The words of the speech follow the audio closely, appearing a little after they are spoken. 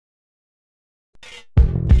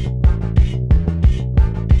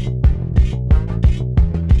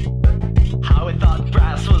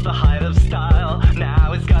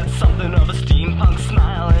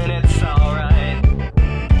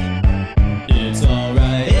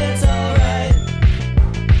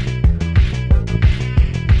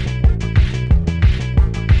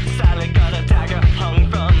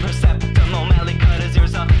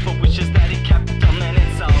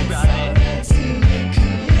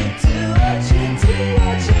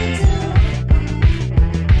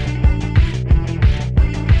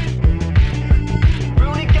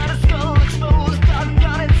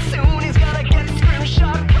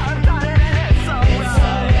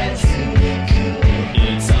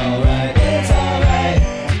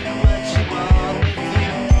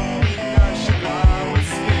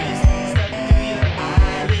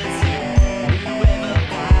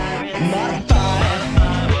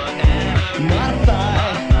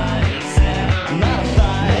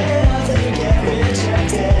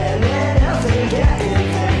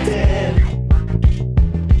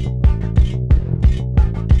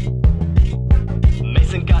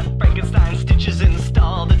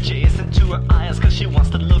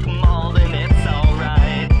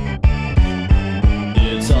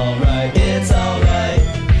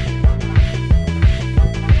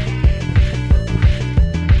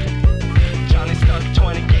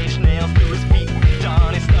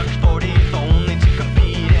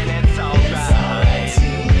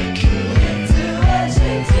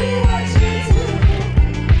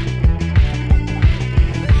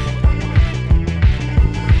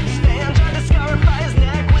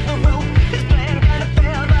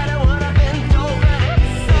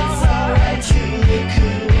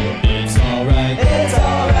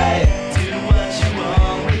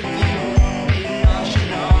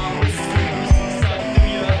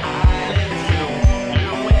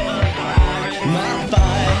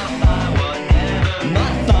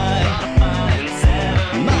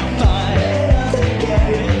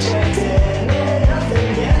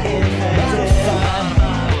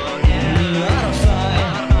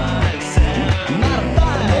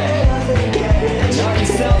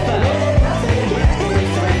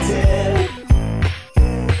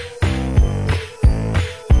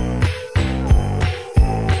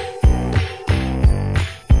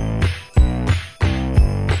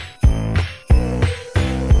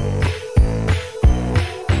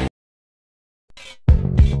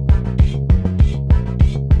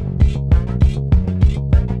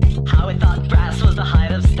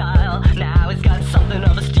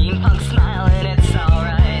smile and it's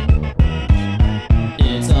alright.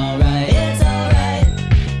 It's alright, it's alright.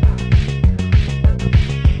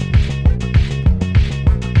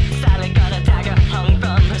 Sally got a dagger hung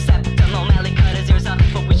from her septum. O'Malley cut his ears off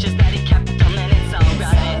but wishes that he kept them, and it's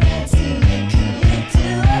alright.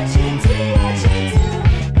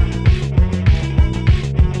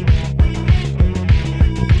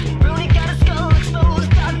 Rudy got his skull exposed,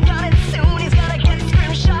 Doc got it soon. He's gonna get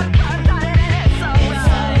scrim shot carved on it, and it's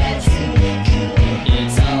alright.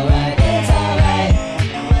 It's alright, it's alright.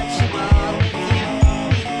 Do what you want with you,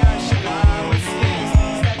 be nonchalant with screws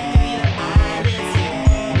stuck through your eyelids.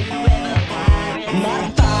 Whoever pirate,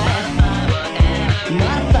 Modify, whatever,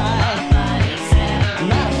 modify,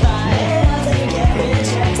 modify. let nothing get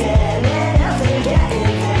rejected, let nothing get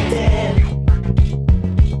infected.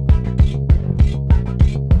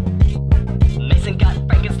 Mason got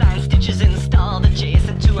Frankenstein stitches installed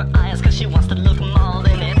adjacent to her eyes cause she wants to look mauled,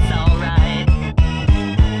 and it's alright.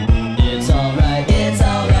 It's alright, it's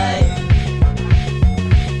alright.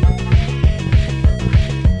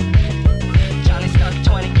 Johnny stuck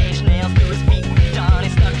 20 gauge nails through his feet. Donnie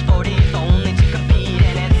stuck 40 if only to compete,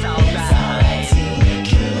 and it's alright.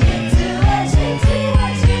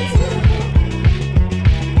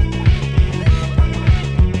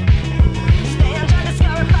 Stan tried to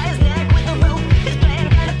scarify his neck with a rope. His plan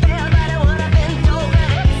kinda failed, but it would have been dope,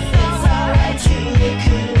 but it's alright.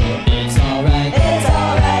 It's alright, it's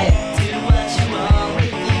alright. Do what you want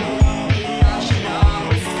with you, be nonchalant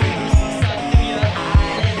with screws stuck through your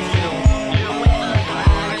eyelids. You're with a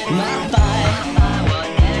pirate. Modify,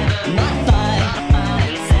 Whatever, modify,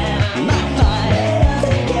 and sever. modify, let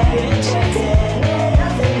nothing get rejected, let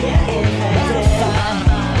nothing get infected. Modify,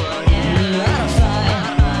 modify,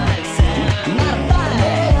 let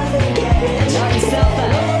nothing get rejected, knock yourself out,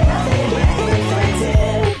 let nothing get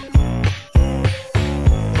infected.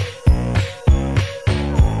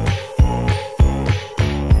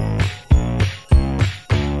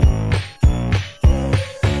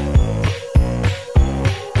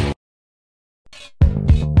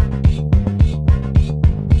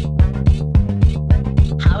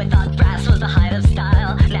 How I thought brass was the height of style.